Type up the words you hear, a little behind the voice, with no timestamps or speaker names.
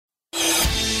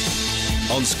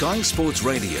On Sky Sports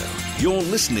Radio, you're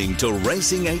listening to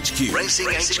Racing HQ. Racing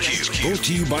HQ. Brought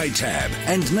to you by Tab.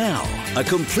 And now, a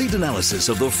complete analysis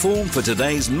of the form for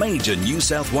today's major New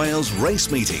South Wales race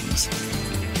meetings.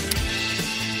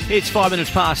 It's 5 minutes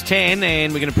past 10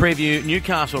 and we're going to preview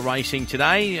Newcastle racing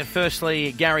today.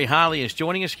 Firstly, Gary Harley is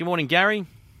joining us. Good morning, Gary.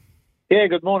 Yeah,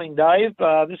 good morning, Dave.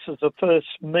 This is the first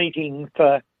meeting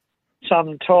for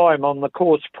some time on the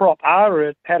course prop R.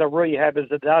 It had a rehab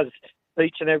as it does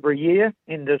each and every year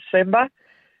in December.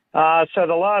 So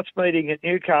the last meeting at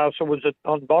Newcastle was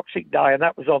on Boxing Day, and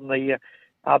that was on the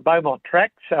Beaumont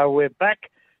track. So we're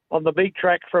back on the big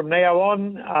track from now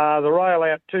on. The rail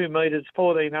out 2 metres,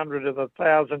 1,400 of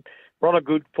 1,000. We're on a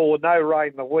good forward. No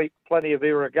rain the week, plenty of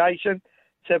irrigation.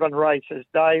 7 races,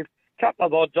 Dave. Couple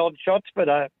of odds-on shots, but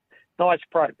a nice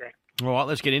program. All right,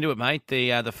 let's get into it, mate.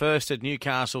 The first at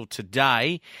Newcastle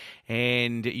today,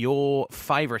 and your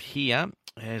favourite here,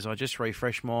 as I just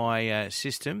refresh my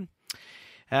system.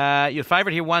 Your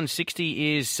favourite here,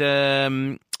 160, is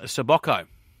Sabuco.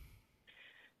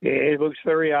 Yeah, it looks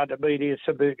very hard to beat here,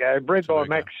 Sabuco. Bred by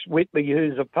Max Whitley,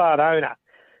 who's a part owner.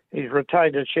 He's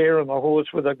retained a share on the horse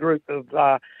with a group of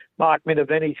Mark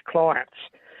Minaveni's clients.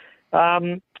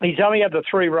 He's only had the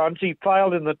 3 runs. He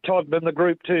failed in the Todman, the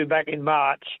Group 2, back in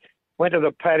March. Went to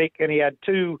the paddock and he had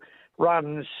 2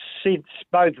 runs since,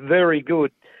 both very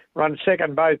good. Run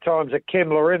second both times at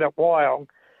Kembla in at Wyong,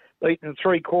 beaten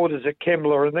 3/4 at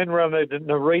Kembla, and then run at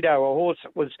Narito, a horse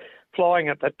that was flying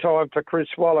at the time for Chris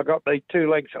Waller, got beat 2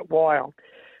 lengths at Wyong.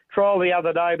 Trial the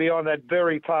other day behind that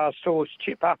very fast horse,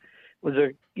 Chipper, was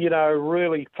a,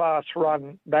 really fast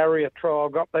run barrier trial,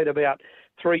 got beat about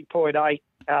 3.8.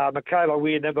 Michaela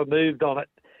Weir never moved on it.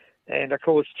 And, of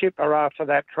course, Chipper after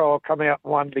that trial come out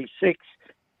in 1v6.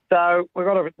 So we've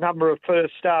got a number of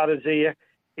first starters here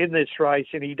in this race,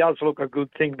 and he does look a good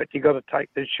thing, but you've got to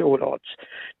take the short odds.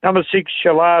 Number 6,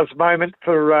 Shalar's Moment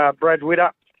for Brad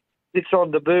Witter. It's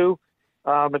on debut.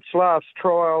 Its last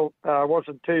trial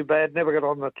wasn't too bad, never got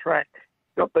on the track.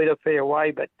 Got beat a fair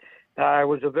way, but it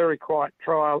was a very quiet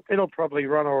trial. It'll probably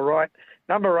run all right.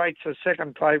 Number 8's the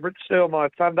second favourite, Steal My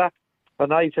Thunder for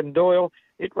Nathan Doyle.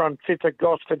 It run 5th at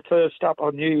Gosford first up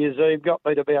on New Year's Eve, got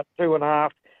beat about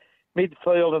 2.5.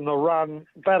 Midfield in the run,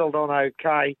 battled on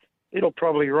okay. It'll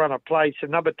probably run a place. And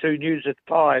number 2, News at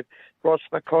 5, Ross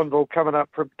McConville coming up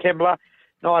from Kembla.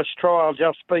 Nice trial,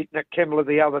 just beaten at Kembla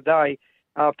the other day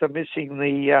after missing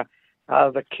the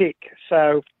kick.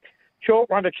 So short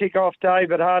one to kick off, Dave,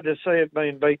 but hard to see it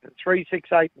being beaten. 3, 6,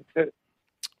 8 and 2.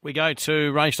 We go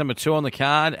to race number 2 on the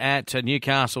card at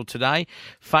Newcastle today.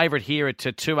 Favourite here at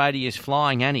 280 is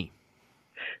Flying Annie.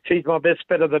 She's my best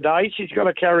bet of the day. She's got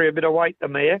to carry a bit of weight, the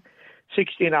mare,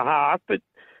 60.5, but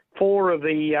 4 of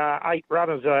the 8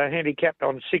 runners are handicapped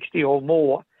on 60 or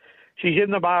more. She's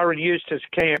in the Bar and Eustace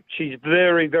camp. She's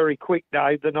very, very quick,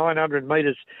 Dave. The 900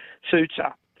 metres suits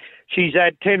her. She's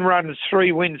had 10 runs,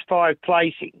 3 wins, 5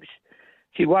 placings.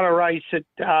 She won a race at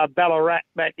Ballarat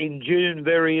back in June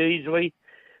very easily.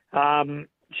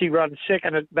 She run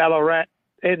second at Ballarat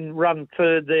and run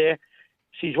third there.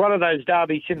 She's one of those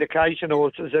Derby syndication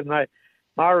horses, and the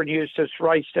Mara and Eustace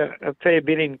raced a fair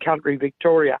bit in country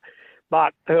Victoria.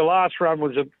 But her last run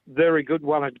was a very good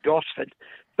one at Gosford,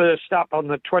 first up on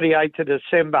the 28th of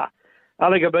December. I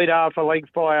think it beat half a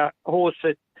length by a horse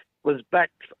that was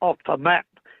backed off the map,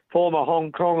 former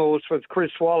Hong Kong horse with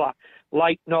Chris Waller,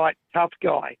 late night tough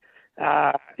guy.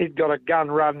 It got a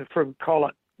gun run from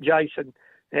Collett, Jason,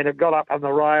 and it got up on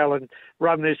the rail and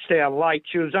run this down late.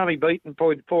 She was only beaten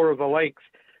 0.4 of a length.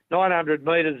 900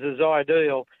 metres is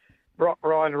ideal. Brock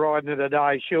Ryan riding it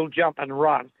today. She'll jump and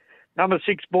run. Number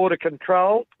 6, Border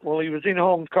Control. Well, he was in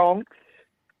Hong Kong.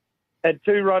 Had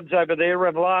 2 runs over there,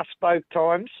 ran last both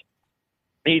times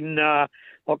in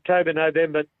October,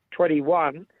 November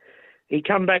 21. He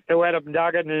come back to Adam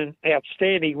Duggan, an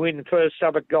outstanding win first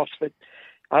up at Gosford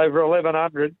over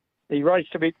 1100. He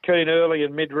raced a bit keen early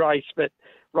and mid-race, but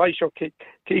Rachel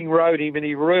King rode him and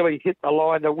he really hit the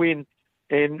line to win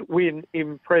and win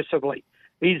impressively.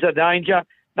 He's a danger.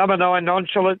 Number 9,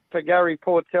 Nonchalant for Gary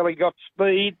Portelli, got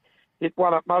speed. It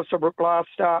won at Muswellbrook last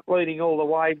start, leading all the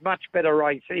way. Much better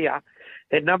race here.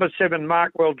 And number 7,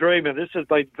 Markwell Dreamer. This has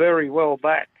been very well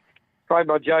back. Trained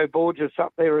by Joe Borges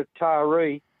up there at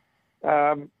Taree.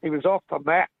 He was off the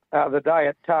map the day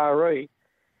at Taree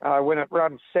when it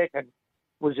ran second.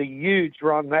 Was a huge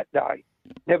run that day.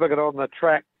 Never got on the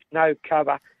track, no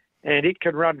cover, and it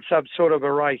can run some sort of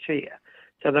a race here.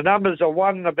 So the numbers are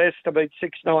 1, the best to beat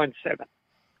 6, 9, 7.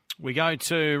 We go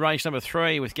to race number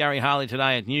 3 with Gary Harley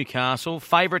today at Newcastle.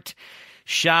 Favourite,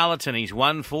 Charlatan. He's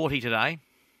 140 today.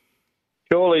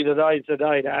 Surely today's the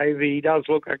day, Dave. He does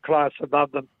look a class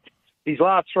above them. His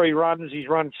last 3 runs, he's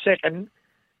run second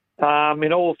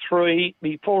in all 3.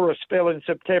 Before a spell in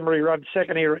September, he run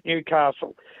second here at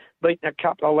Newcastle, beaten a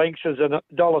couple of lengths as a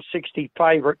 $1.60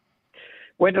 favourite.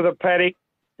 Went to the paddock.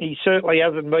 He certainly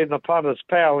hasn't been the punter's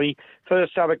pal. He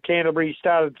first up at Canterbury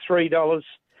started $3,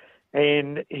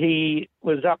 and he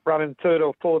was up running third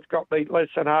or fourth, got beat less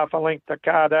than half a length to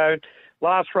Cardone.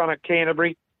 Last run at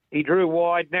Canterbury, he drew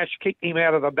wide. Nash kicked him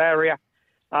out of the barrier.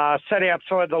 Sat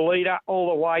outside the leader all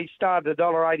the way, started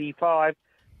 $1.85,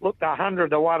 looked 100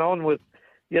 to 1 on with,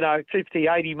 50,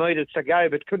 80 metres to go,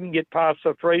 but couldn't get past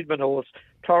the Freedman horse,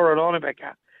 Torrent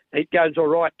Onamaker. It goes all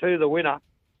right to the winner.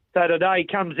 So today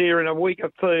comes here in a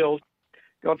weaker field,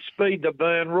 got speed to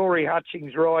burn. Rory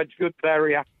Hutchings rides, good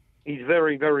barrier. He's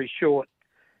very, very short.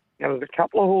 There's a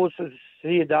couple of horses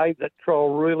here, Dave, that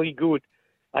trial really good.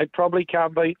 They probably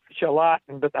can't beat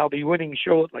Charlatan, but they'll be winning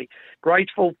shortly.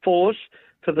 Grateful Force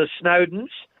for the Snowdens,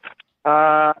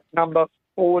 number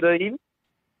 14.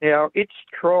 Now, its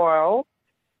trial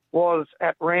was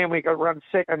at Randwick. It run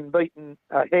second, beaten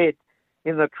ahead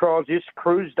in the trial, just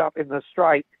cruised up in the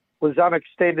straight, was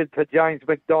unextended for James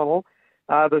McDonald.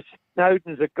 The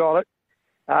Snowdens have got it.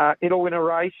 It'll win a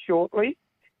race shortly.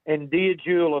 And Dear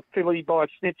Jewel, a filly by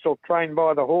Schnitzel, trained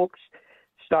by the Hawks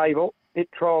stable. It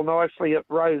trialled nicely at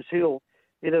Rose Hill.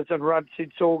 It hasn't run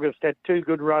since August, had 2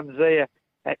 good runs there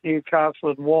at Newcastle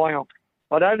and Wyong.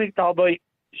 I don't think they'll beat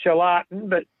Charlatan,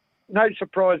 but no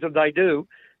surprise if they do.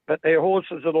 But they're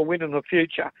horses that'll win in the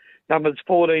future. Numbers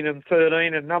 14 and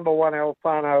 13, and number 1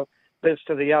 Alfano, best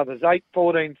of the others. 8,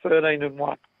 14, 13 and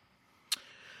 1.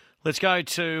 Let's go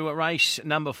to race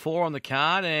number 4 on the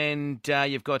card, and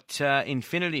you've got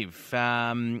Infinitive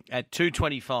at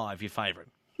 $2.25, your favourite.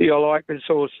 Yeah, I like this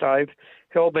horse, Dave.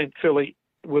 Hellbent filly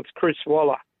with Chris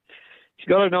Waller. She's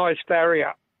got a nice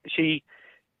barrier.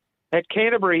 At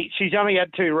Canterbury, she's only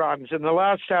had 2 runs. In the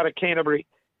last start at Canterbury,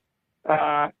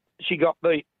 she got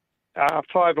beat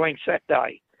 5 lengths that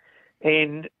day.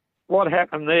 And what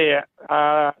happened there,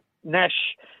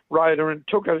 Nash rode her and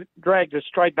dragged her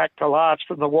straight back to last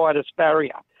from the widest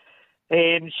barrier.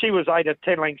 And she was 8 or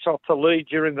 10 lengths off the lead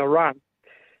during the run.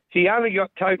 She only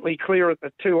got totally clear at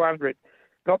the 200,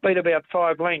 got beat about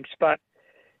 5 lengths, but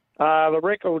the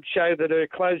records show that her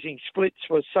closing splits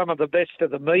was some of the best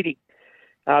of the meeting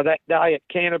that day at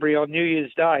Canterbury on New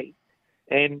Year's Day.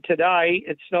 And today,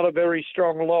 it's not a very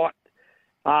strong lot.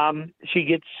 She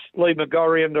gets Lee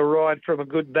McGorrian to ride from a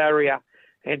good barrier,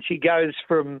 and she goes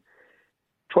from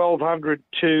 1,200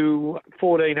 to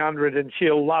 1,400, and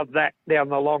she'll love that down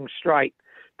the long straight.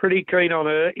 Pretty keen on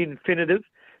her, Infinitive.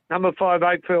 Number 5,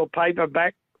 Oakfield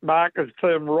Paperback, markers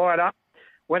firm right up.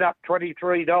 Went up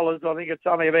 $23. I think it's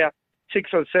only about $6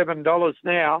 or $7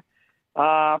 now.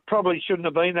 Probably shouldn't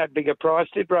have been that big a price.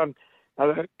 Did run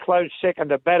a close second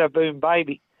to Batter Boom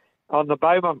Baby on the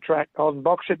Beaumont track on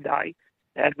Boxing Day,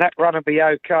 and that run will be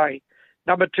okay.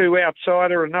 Number 2,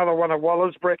 Outsider, another one of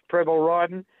Waller's, Brett Preble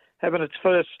riding, having its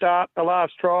first start. The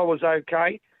last trial was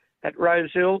okay at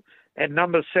Rose Hill. And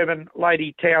number 7,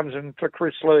 Lady Townsend for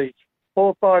Chris Lee.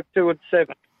 4, 5, 2 and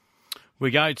 7.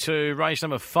 We go to race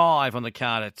number 5 on the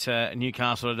card at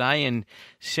Newcastle today, and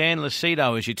San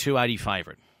Lucido is your $2.80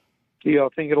 favourite. Yeah, I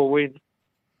think it'll win.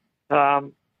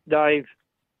 Dave,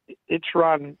 its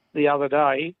run the other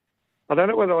day, I don't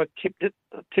know whether I tipped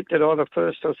it either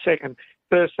first or second.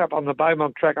 First up on the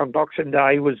Beaumont track on Boxing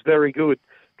Day was very good.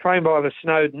 Trained by the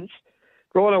Snowdens.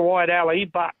 Drawn a wide alley,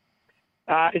 but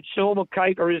its normal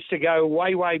caper is to go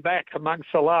way, way back amongst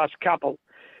the last couple.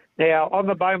 Now, on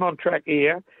the Beaumont track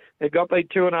here, it got beat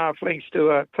 2.5 lengths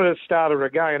to a first starter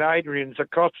again, Adrian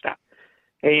Zacosta.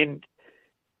 And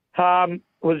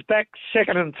was back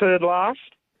second and third last.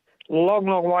 Long,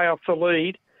 long way off the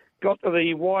lead. Got to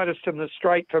the widest in the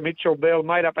straight for Mitchell Bell,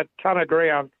 made up a ton of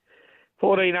ground.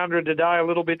 1,400 today, a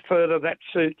little bit further, that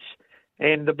suits.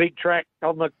 And the big track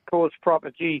on the course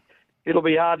proper, gee, it'll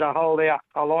be hard to hold out.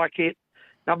 I like it.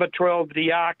 Number 12,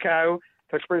 Diarco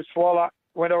for Chris Waller.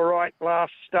 Went all right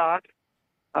last start.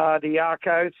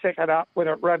 Diarco, second up when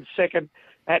it runs second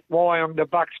at Wyong. The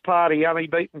Bucks Party, only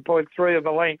beaten 0.3 of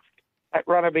a length. That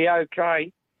run will be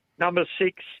okay. Number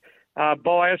 6,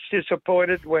 Bias,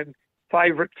 disappointed when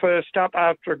favourite first up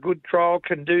after a good trial,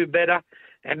 can do better.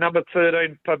 And number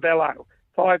 13, Pabello.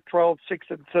 5, 12, 6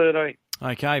 and 13.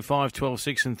 Okay, 5, 12,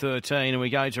 6 and 13. And we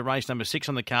go to race number 6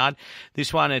 on the card.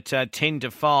 This one at 10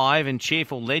 to 5. And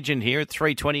Cheerful Legend here at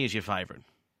 $3.20 is your favourite.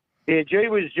 Yeah, Gee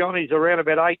Whiz Johnny's around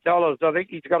about $8. I think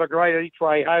he's got a great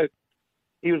each-way hope.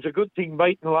 He was a good thing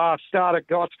beaten last start at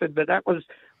Gosford, but that was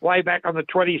way back on the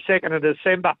 22nd of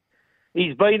December.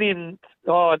 He's been in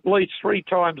at least 3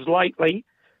 times lately.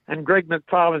 and Greg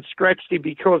McFarlane scratched him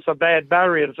because of bad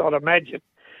barriers, I'd imagine.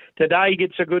 Today he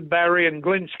gets a good barrier, and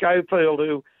Glenn Schofield,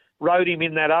 who rode him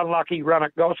in that unlucky run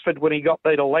at Gosford when he got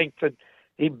beat a length, and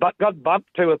he got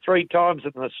bumped 2 or 3 times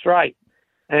in the straight,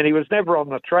 and he was never on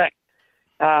the track,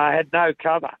 had no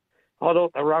cover. I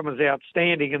thought the run was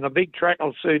outstanding, and the big track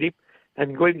will suit him,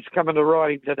 and Glenn's coming to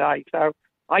ride him today. So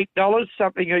 $8,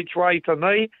 something each way for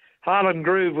me. Harlan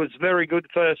Groove was very good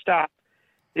first up.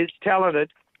 Is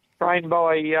talented, trained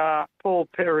by Paul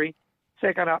Perry.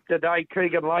 Second up today,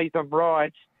 Keegan Latham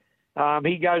rides.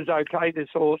 He goes okay, this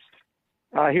horse.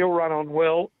 He'll run on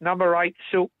well. Number 8,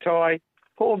 Silk Tie.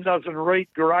 Form doesn't read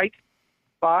great,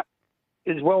 but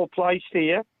is well placed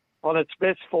here on its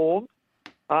best form.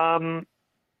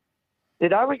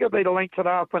 It only got beat a length and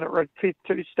a half when it ran 5th,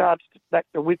 2 starts back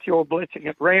to With Your Blessing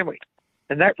at Randwick.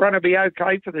 And that run will be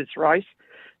okay for this race.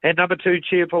 And number 2,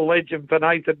 Cheerful Legend for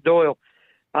Nathan Doyle.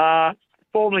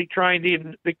 Formerly trained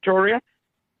in Victoria.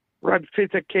 Run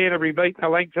 5th at Canterbury, beaten a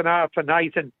length and a half for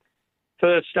Nathan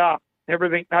first up.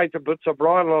 Everything Nathan puts a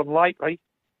bridle on lately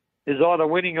is either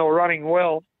winning or running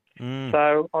well.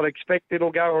 So I'd expect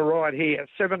it'll go all right here.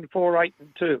 7, 4, 8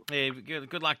 and 2. Yeah,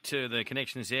 good luck to the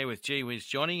connections there with Gee Whiz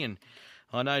Johnny, and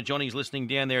I know Johnny's listening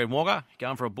down there in Wagga.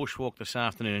 Going for a bushwalk this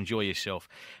afternoon. Enjoy yourself.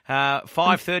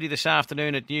 5:30 this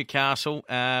afternoon at Newcastle.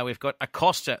 We've got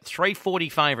Acosta, 340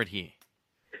 favourite here.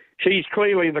 She's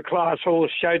clearly the class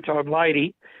horse, Showtime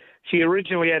Lady. She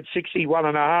originally had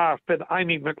 61.5, but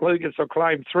Amy McLucas will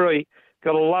claim 3.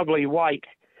 Got a lovely weight,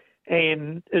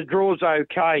 and it draws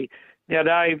okay. Now,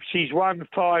 Dave, she's won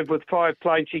 5 with 5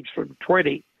 placings from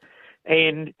 20,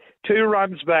 and 2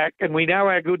 runs back, and we know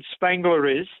how good Spangler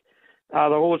is. The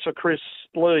horse of Chris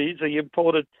Lees, the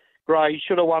imported grey,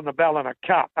 should have won the Ballina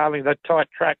Cup, only the tight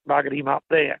track buggered him up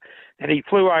there, and he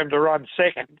flew home to run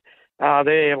second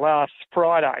there last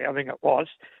Friday, I think it was,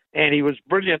 and he was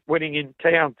brilliant winning in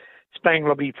town,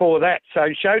 Spangler, before that. So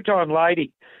Showtime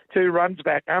Lady, 2 runs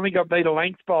back, only got beat a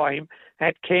length by him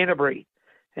at Canterbury,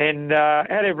 and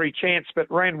had every chance, but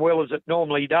ran well as it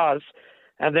normally does.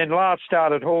 And then last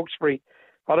start at Hawkesbury,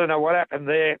 I don't know what happened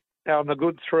there on the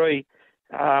good 3.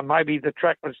 Maybe the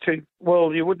track was too,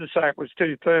 well, you wouldn't say it was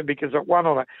too firm because it won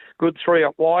on a good 3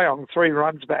 at Wyong, 3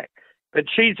 runs back. But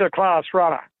she's a class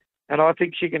runner, and I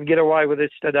think she can get away with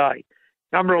this today.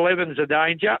 Number 11's a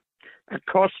danger.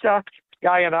 Acosta,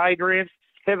 Gay and Adrian,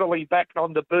 heavily backed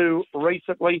on debut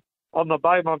recently on the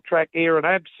Beaumont track here and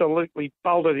absolutely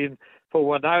bolted in for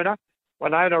Winona.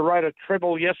 Winona rode a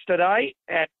treble yesterday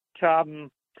at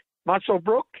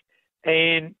Muswellbrook,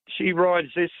 and she rides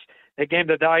this again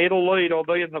today. It'll lead or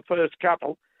be in the first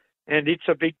couple, and it's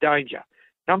a big danger.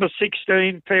 Number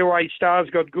 16, Fairway Stars,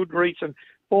 got good recent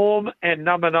form, and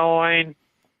number 9,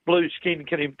 Blue Skin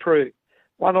can improve.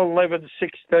 1, 11,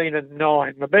 16 and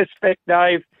 9. The best bet,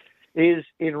 Dave, is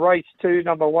in race 2,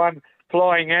 number 1,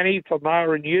 Flying Annie for Ma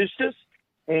and Eustace,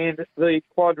 and the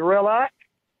Quadrella,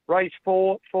 race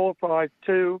 4, 4, 5,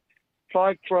 2,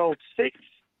 5, 12, 6,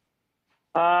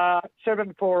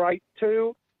 7, 4, 8,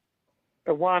 2,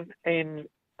 1 and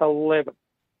 11.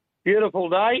 Beautiful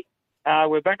day.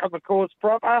 We're back on the course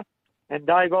proper, and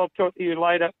Dave, I'll talk to you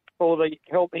later for the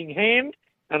helping hand,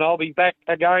 and I'll be back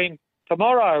again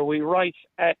tomorrow. We race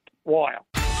at Wyong.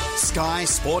 Sky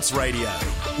Sports Radio,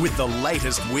 with the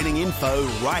latest winning info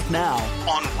right now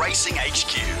on Racing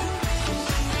HQ.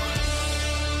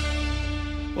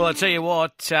 Well, I tell you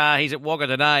what, he's at Wagga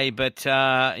today, but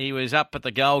he was up at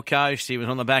the Gold Coast. He was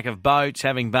on the back of boats,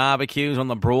 having barbecues on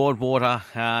the Broadwater,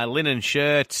 linen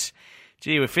shirts.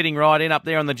 Gee, we're fitting right in up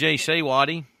there on the GC,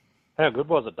 Whitey. How good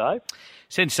was it, Dave?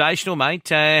 Sensational, mate.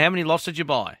 How many lots did you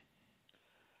buy?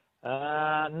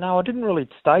 No, I didn't really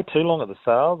stay too long at the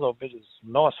sales. There's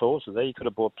nice horses there. You could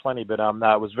have bought plenty, but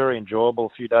no, it was very enjoyable.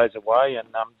 A few days away,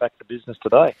 and back to business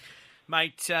today.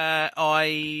 Mate,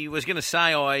 I was going to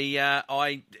say,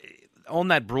 I on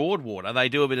that Broadwater, they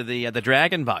do a bit of the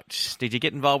dragon boats. Did you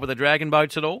get involved with the dragon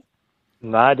boats at all?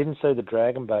 No, I didn't see the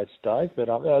dragon boats, Dave, but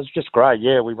it was just great.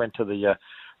 Yeah, we went to the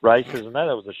races and that.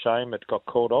 It was a shame it got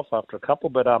called off after a couple,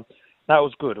 but no, it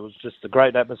was good. It was just a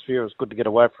great atmosphere. It was good to get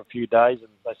away for a few days, and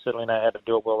they certainly know how to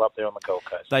do it well up there on the Gold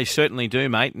Coast. They certainly do,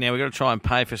 mate. Now, we've got to try and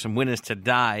pay for some winners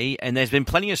today, and there's been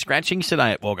plenty of scratchings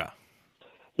today at Wagga.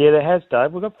 Yeah, there has,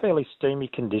 Dave. We've got fairly steamy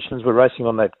conditions. We're racing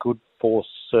on that good force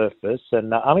surface,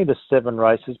 and only the 7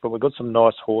 races, but we've got some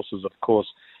nice horses, of course,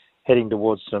 heading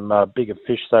towards some bigger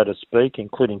fish, so to speak,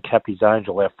 including Cappy's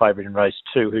Angel, our favourite in race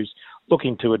 2, who's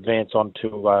looking to advance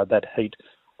onto that heat,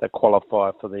 that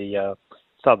qualifier for the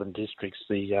Southern Districts,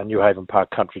 the New Haven Park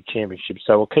Country Championship.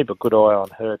 So we'll keep a good eye on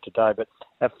her today. But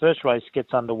our first race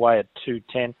gets underway at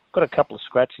 2:10. Got a couple of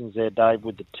scratchings there, Dave,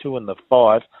 with the 2 and the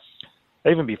 5.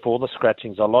 Even before the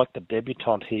scratchings, I like the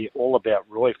debutante here, All About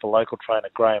Roy, for local trainer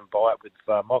Graham Byatt, with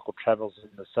Michael Travers in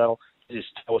the saddle. His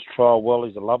horse trial well.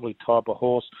 He's a lovely type of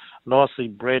horse. Nicely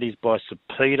bred. He's by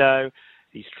Sapedo.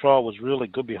 His trial was really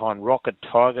good behind Rocket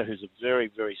Tiger, who's a very,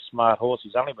 very smart horse.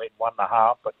 He's only beaten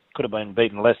 1.5, but could have been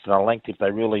beaten less than a length if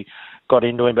they really got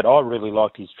into him. But I really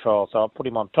liked his trial, so I'll put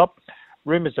him on top.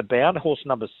 Rumours abound. Horse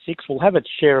number 6 will have its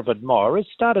share of admirers.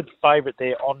 Started favourite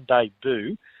there on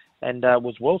debut and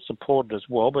was well supported as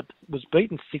well, but was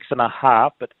beaten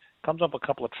 6.5, but comes off a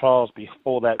couple of trials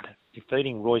before that,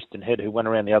 defeating Royston Head, who went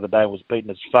around the other day and was beaten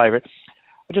as favourite.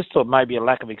 I just thought maybe a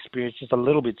lack of experience, just a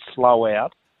little bit slow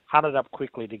out. Hunted up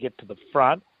quickly to get to the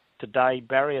front. Today,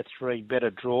 barrier 3, better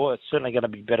draw. It's certainly going to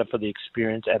be better for the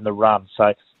experience and the run,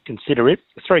 so consider it.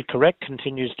 3 correct,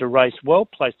 continues to race well.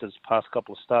 Placed his past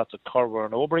couple of starts at Corrigan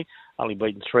and Albury. Only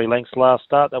beaten 3 lengths last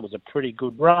start. That was a pretty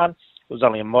good run. It was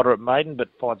only a moderate maiden,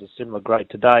 but finds a similar grade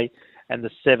today. And the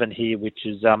 7 here, which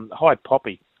is High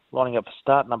Poppy, lining up for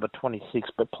start number 26,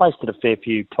 but placed it a fair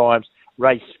few times.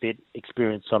 Race fit,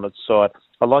 experience on its side.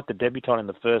 I like the debutante in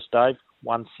the first, Dave.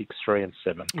 1, 6, 3 and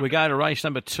 7. We go to race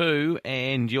number 2,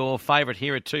 and your favourite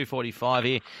here at 2:45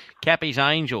 here, Cappy's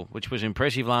Angel, which was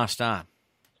impressive last start.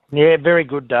 Yeah, very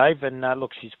good, Dave. And look,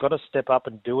 she's got to step up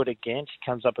and do it again. She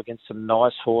comes up against some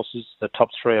nice horses. The top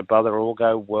 3 above her all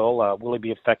go well. Will He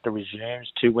Be a Factor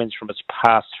resumes. 2 wins from its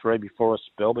past 3 before a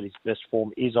spell, but his best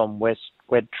form is on wet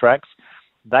tracks.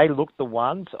 They look the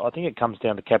ones. I think it comes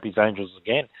down to Cappy's Angels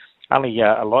again. Only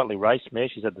a lightly raced mare.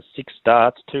 She's had the 6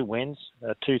 starts, 2 wins,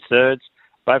 2 thirds.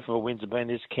 Both of her wins have been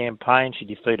this campaign. She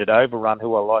defeated Overrun,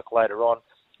 who I like later on,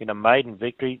 in a maiden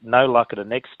victory. No luck at the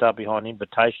next start behind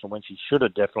Invitational, when she should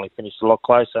have definitely finished a lot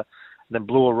closer. And then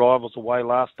blew Arrivals away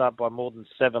last start by more than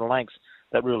 7 lengths.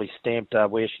 That really stamped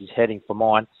where she's heading for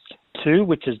mine. 2,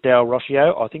 which is Dal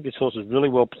Rocio. I think this horse is really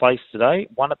well placed today.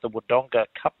 1 at the Wodonga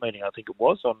Cup meeting, I think it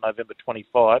was, on November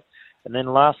 25. And then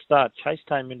last start, Chase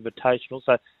Tame Invitational.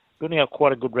 So building up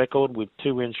quite a good record with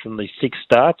 2 wins from the 6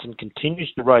 starts, and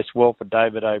continues to race well for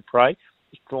David O'Prey.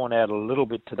 He's drawn out a little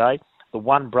bit today. The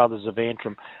 1 Brothers of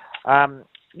Antrim.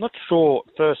 Not sure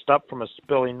first up from a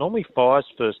spell. He normally fires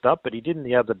first up, but he didn't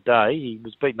the other day. He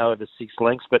was beaten over 6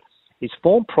 lengths, but his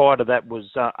form prior to that was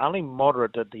only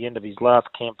moderate at the end of his last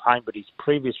campaign, but his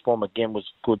previous form again was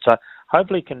good. So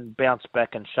hopefully he can bounce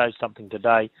back and show something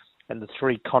today. And the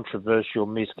 3 Controversial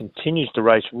Miss continues to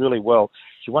race really well.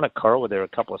 She won at Corrigan there a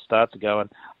couple of starts ago and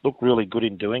looked really good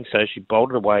in doing so. She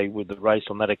bolted away with the race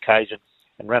on that occasion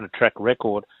and ran a track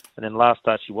record. And then last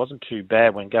start she wasn't too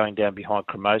bad when going down behind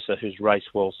Cremosa, who's raced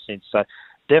well since. So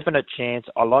definite chance.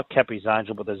 I like Cappy's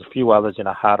Angel, but there's a few others in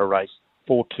a harder race.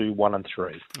 4, 2, 1 and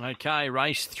 3. Okay,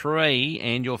 race 3,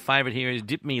 and your favourite here is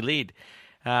Dip Me Lid.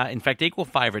 In fact, equal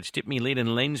favourites, Dip Me Lid and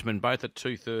Lensman, both at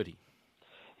 2:30.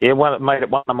 Yeah, made it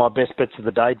one of my best bets of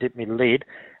the day, Dip Me Lid.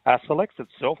 Selects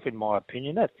itself, in my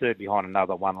opinion. That 3rd behind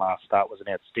another one last start was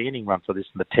an outstanding run for this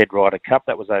in the Ted Ryder Cup.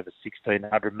 That was over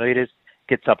 1,600 metres.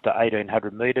 Gets up to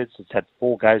 1,800 metres. It's had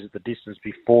 4 goes at the distance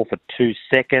before for 2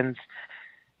 seconds.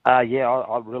 I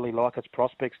really like its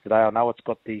prospects today. I know it's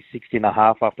got the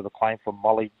 60.5 after the claim from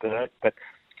Molly Burke, but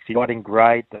it's riding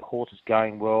great. The horse is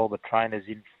going well. The trainer's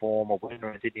in form. A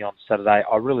winner in Sydney on Saturday.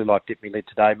 I really like Dip Me Lid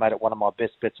today. Made it one of my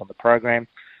best bets on the program.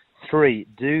 3,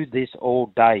 Do This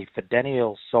All Day for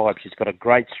Danielle Sibe. She's got a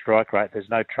great strike rate. There's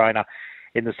no trainer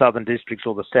in the Southern Districts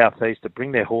or the South East to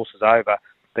bring their horses over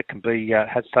that can be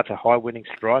has such a high winning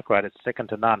strike rate. It's second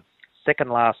to none. Second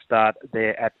last start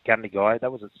there at Gundagai.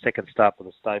 That was its 2nd start for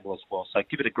the stable as well. So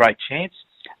give it a great chance.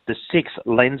 The 6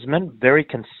 Lensman, very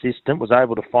consistent, was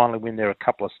able to finally win there a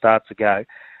couple of starts ago.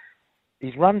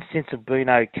 His runs since have been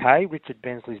okay. Richard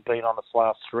Bensley's been on its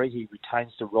last 3. He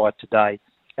retains the ride today.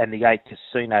 And the 8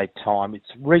 Casino Time. Its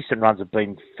recent runs have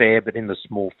been fair, but in the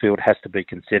small field has to be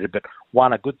considered. But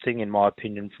one, a good thing in my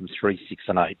opinion, from 3, 6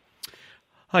 and 8.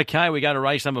 Okay, we go to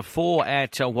race number 4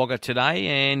 at Wagga today,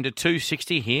 and a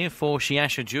 260 here for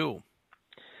Shiasha Jewel.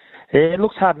 Yeah, it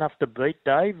looks hard enough to beat,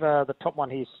 Dave. The top one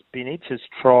here, Spinach, has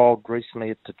trialled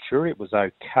recently at Tachuri. It was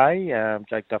okay.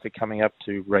 Jake Duffy coming up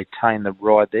to retain the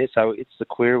ride there. So it's the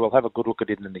query. We'll have a good look at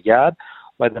it in the yard.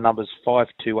 Lay the numbers 5,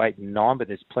 2, 8 and 9, but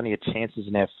there's plenty of chances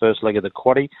in our first leg of the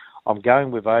quaddie. I'm going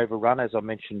with Overrun, as I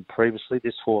mentioned previously.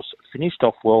 This horse finished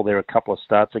off well there a couple of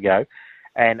starts ago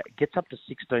and gets up to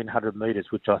 1,600 metres,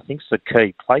 which I think is the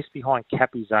key. Placed behind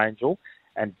Cappy's Angel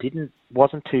and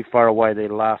wasn't too far away their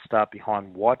last start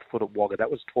behind Whitefoot at Wagga.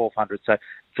 That was 1,200, so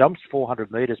jumps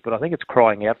 400 metres, but I think it's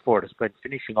crying out for it. It's been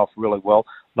finishing off really well.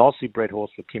 Nicely bred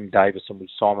horse for Kim Davison with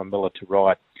Simon Miller to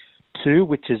ride. 2,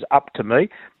 which is Up to Me.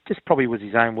 Just probably was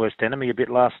his own worst enemy a bit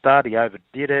last start. He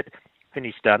overdid it.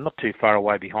 Finished not too far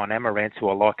away behind Amaranth, who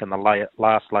I like in the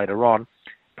last later on.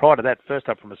 Prior to that, first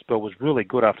up from a spell was really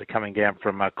good after coming down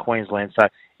from Queensland, so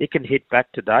it can hit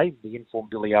back today. The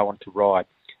informed Billy Owen to ride.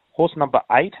 Horse number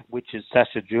 8, which is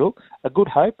Sasha Jewel. A good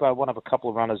hope, one of a couple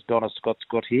of runners Donna Scott's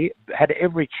got here. Had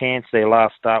every chance there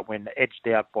last start when edged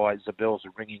out by Zabel's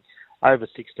Ringing over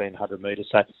 1,600 metres.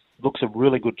 So looks a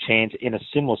really good chance in a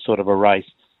similar sort of a race.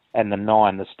 And the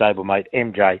 9, the stablemate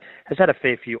MJ, has had a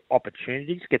fair few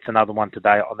opportunities. Gets another one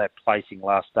today on that placing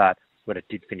last start when it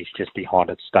did finish just behind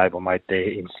its stablemate there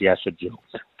in Sasha Jewel.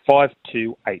 5,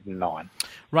 2, 8 and 9.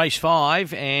 Race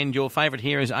 5, and your favourite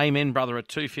here is Amen Brother at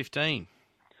 2:15.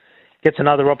 Gets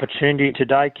another opportunity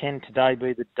today. Can today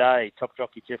be the day? Top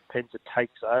jockey Jeff Penzer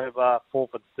takes over.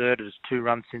 4th and 3rd. It is 2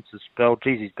 runs since the spell.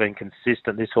 Geez, he's been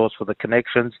consistent, this horse, for the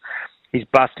connections. He's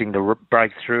busting to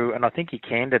break through, and I think he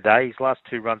can today. His last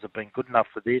 2 runs have been good enough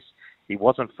for this. He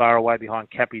wasn't far away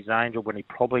behind Cappy's Angel when he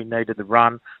probably needed the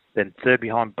run. Then 3rd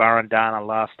behind Burundana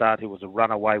last start, who was a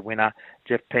runaway winner.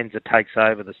 Jeff Penzer takes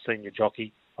over, the senior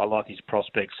jockey. I like his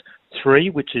prospects. 3,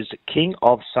 which is King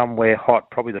of Somewhere Hot,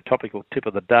 probably the topical tip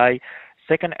of the day.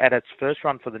 2nd at its first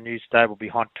run for the new stable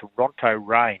behind Toronto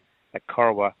Rain at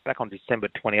Corowa back on December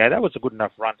 28. That was a good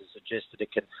enough run to suggest that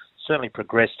it can certainly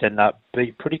progress and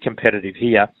be pretty competitive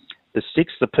here. The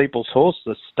 6th, the People's Horse,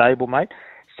 the stablemate.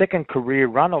 2nd career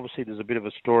run. Obviously, there's a bit of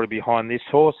a story behind this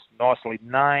horse. Nicely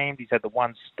named. He's had the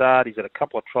 1 start. He's had a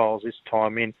couple of trials this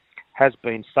time in. Has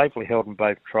been safely held in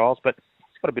both trials, but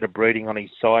got a bit of breeding on his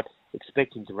side,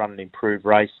 expecting to run an improved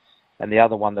race. And the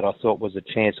other one that I thought was a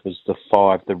chance was the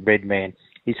 5, the Red Man.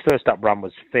 His first up run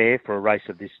was fair for a race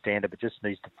of this standard, but just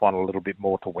needs to find a little bit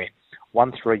more to win.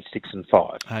 1, 3, 6 and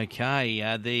 5.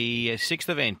 Okay, the 6th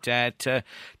event at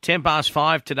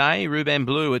 5:10 today, Ruben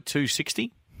Blue at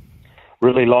 260.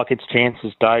 Really like its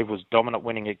chances. Dave was dominant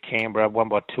winning at Canberra, won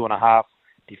by 2.5,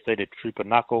 defeated Trooper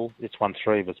Knuckle. This one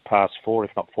 3 of its past 4,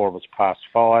 if not 4 of its past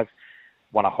 5.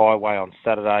 Won a highway on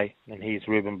Saturday, and here's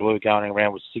Ruben Blue going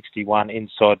around with 61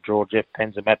 inside draw. Jeff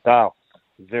Penzer, Matt Dale.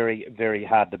 Very, very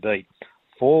hard to beat.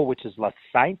 4, which is La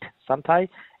Sante.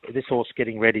 This horse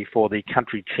getting ready for the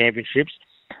country championships.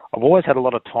 I've always had a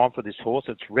lot of time for this horse.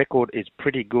 Its record is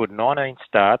pretty good. 19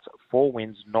 starts, 4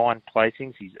 wins, 9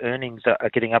 placings. His earnings are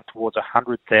getting up towards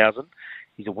 100,000.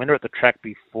 He's a winner at the track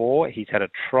before. He's had a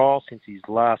trial since his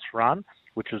last run,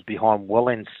 which was behind Well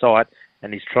In Sight.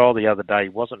 And his trial the other day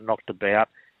wasn't knocked about.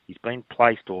 He's been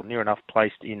placed or near enough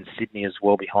placed in Sydney as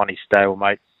well behind his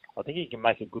stablemate. I think he can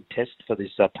make a good test for this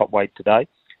top weight today.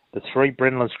 The 3,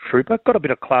 Brenlan's Trooper, got a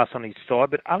bit of class on his side,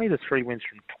 but only the 3 wins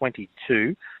from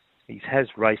 22. He has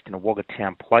raced in a Wagga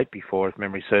Town plate before, if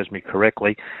memory serves me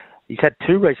correctly. He's had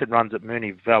 2 recent runs at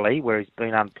Moonee Valley where he's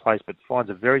been unplaced, but finds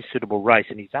a very suitable race,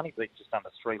 and he's only beaten just under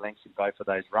 3 lengths in both of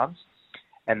those runs.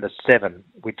 And the 7,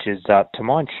 which is To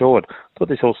Mine Short. I thought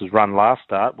this horse's run last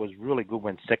start was really good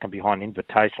when second behind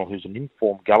Invitational, who's an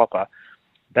informed galloper.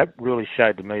 That really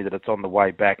showed to me that it's on the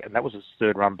way back, and that was his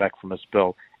 3rd run back from a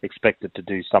spell. Expected to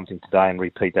do something today and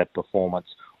repeat that performance.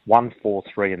 1, 4,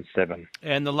 3 and 7.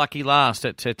 And the lucky last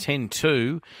at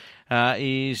 10-2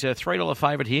 is a $3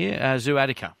 favourite here, Zoo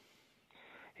Attica.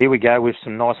 Here we go with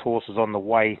some nice horses on the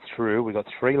way through. We've got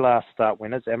 3 last start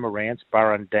winners, Amaranth,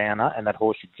 Burundana, and that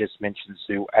horse you just mentioned,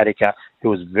 Zoo Attica, who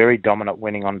was very dominant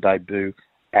winning on debut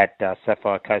at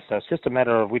Sapphire Coast. So it's just a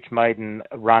matter of which maiden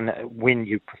win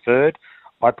you preferred.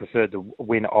 I preferred the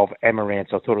win of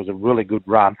Amaranth. I thought it was a really good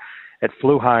run. It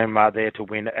flew home there to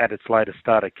win at its latest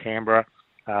start at Canberra.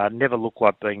 Never looked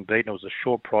like being beaten. It was a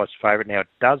short price favourite. Now, it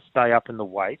does stay up in the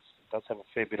weights. Does have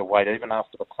a fair bit of weight, even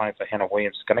after the claim for Hannah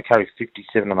Williams. It's going to carry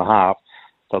 57.5,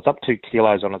 so it's up 2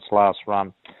 kilos on its last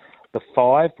run. The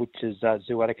 5, which is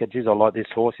Zoo Attica. Geez, I like this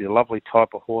horse. He's a lovely type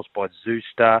of horse by Zoo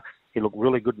Star. He looked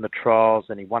really good in the trials,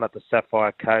 and he won at the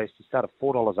Sapphire Coast. He started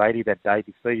 $4.80 that day,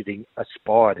 defeating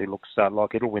Aspired, who looks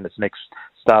like it'll win its next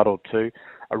start or 2.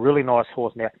 A really nice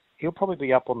horse. Now, he'll probably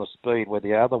be up on the speed, where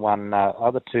the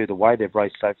other 2, the way they've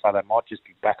raced so far, they might just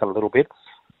be back a little bit.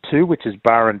 2, which is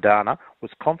Burundana, was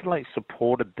confidently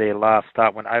supported their last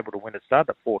start when able to win. It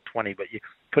started at 420, but you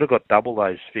could have got double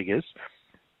those figures.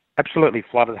 Absolutely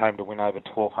flooded home to win over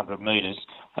 1,200 metres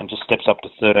and just steps up to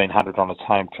 1,300 on its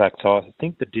home track. So I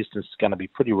think the distance is going to be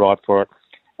pretty right for it.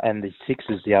 And the 6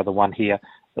 is the other one here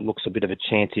that looks a bit of a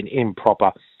chance in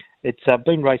Improper. It's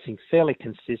been racing fairly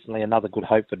consistently. Another good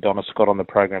hope for Donna Scott on the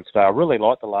program today. I really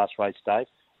like the last race, Dave.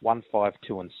 1, 5,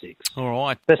 2 and 6. All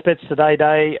right. Best bets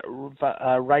today,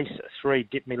 race 3,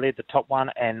 Dip Me Lead, the top one,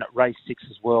 and race 6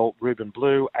 as well, Ruben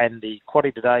Blue. And the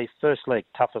quaddie today, first leg,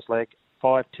 toughest leg,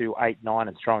 5, 2, 8, 9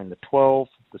 and throwing the 12.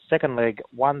 The second leg,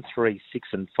 1, 3, 6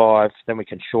 and 5. Then we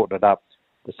can shorten it up.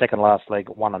 The second last leg,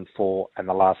 1 and 4, and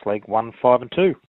the last leg, 1, 5 and 2.